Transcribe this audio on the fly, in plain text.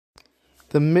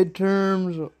The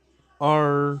midterms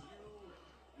are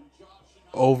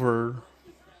over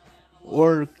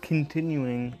or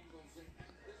continuing.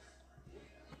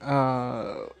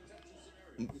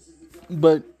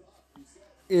 But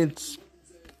it's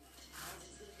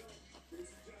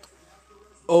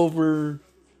over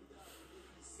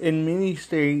in many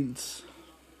states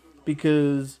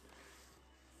because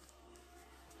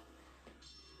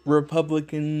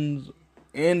Republicans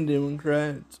and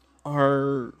Democrats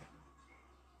are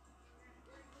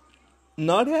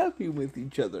not happy with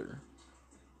each other.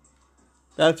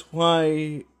 That's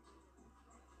why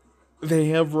they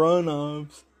have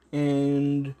runoffs,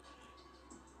 and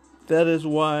that is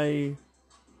why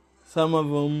some of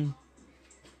them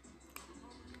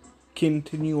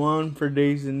continue on for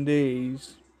days and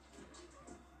days.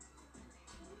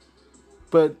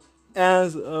 But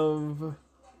as of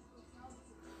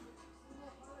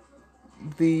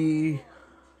the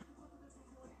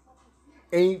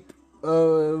 8th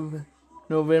of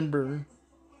November,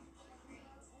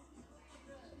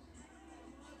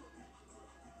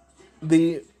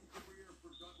 the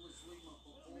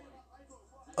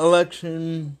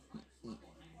election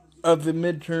of the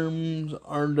midterms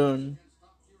are done.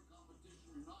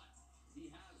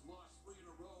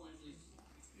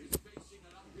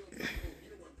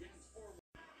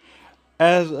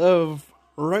 As of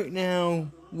right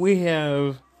now, we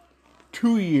have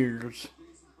 2 years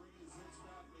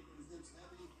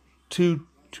to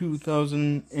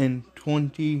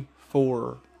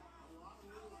 2024.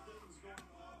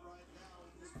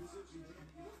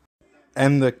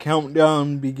 And the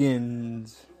countdown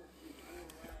begins.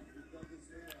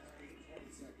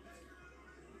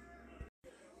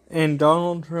 And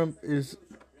Donald Trump is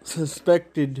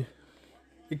expected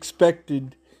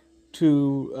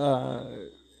to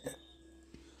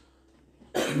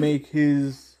make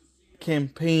his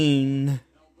campaign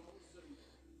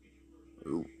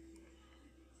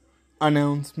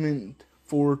announcement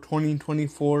for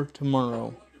 2024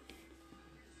 tomorrow.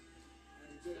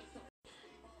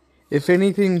 If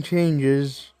anything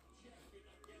changes,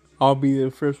 I'll be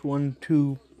the first one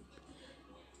to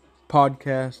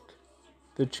podcast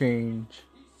the change.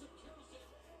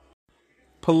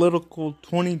 Political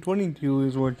 2022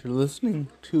 is what you're listening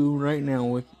to right now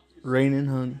with Rain and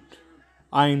Hunt.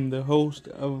 I'm the host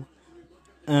of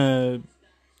the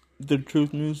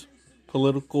Truth News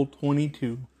Political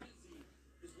 22.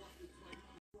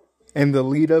 And the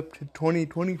lead up to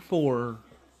 2024.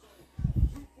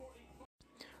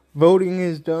 Voting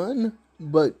is done,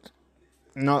 but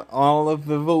not all of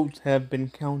the votes have been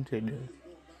counted.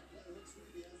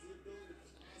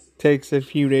 Takes a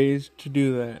few days to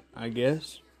do that, I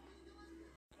guess.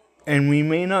 And we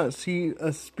may not see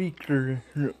a speaker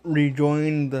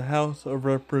rejoin the House of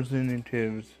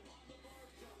Representatives.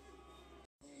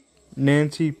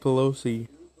 Nancy Pelosi.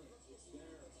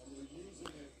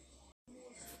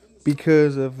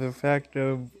 Because of the fact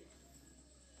of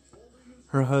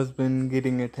her husband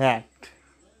getting attacked.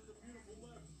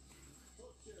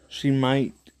 She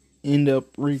might end up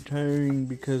retiring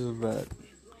because of that.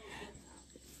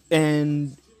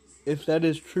 And if that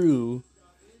is true,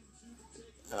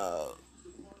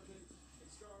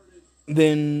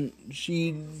 then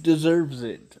she deserves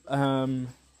it.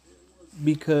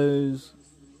 Because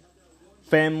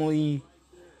family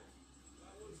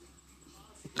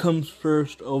comes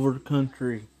first over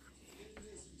country.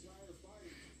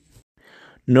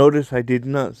 Notice I did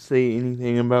not say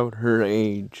anything about her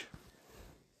age.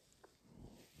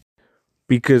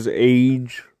 Because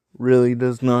age really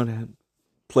does not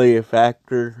play a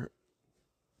factor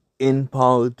in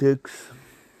politics.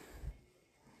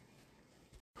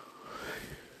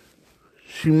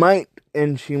 She might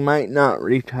and she might not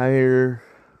retire.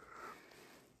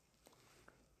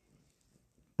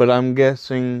 But I'm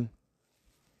guessing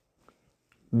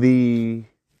the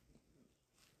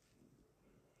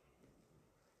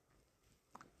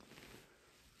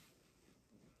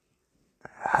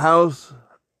House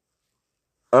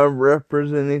of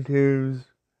Representatives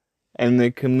and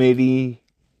the committee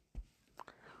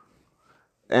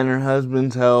and her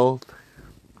husband's health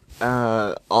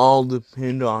all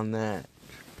depend on that.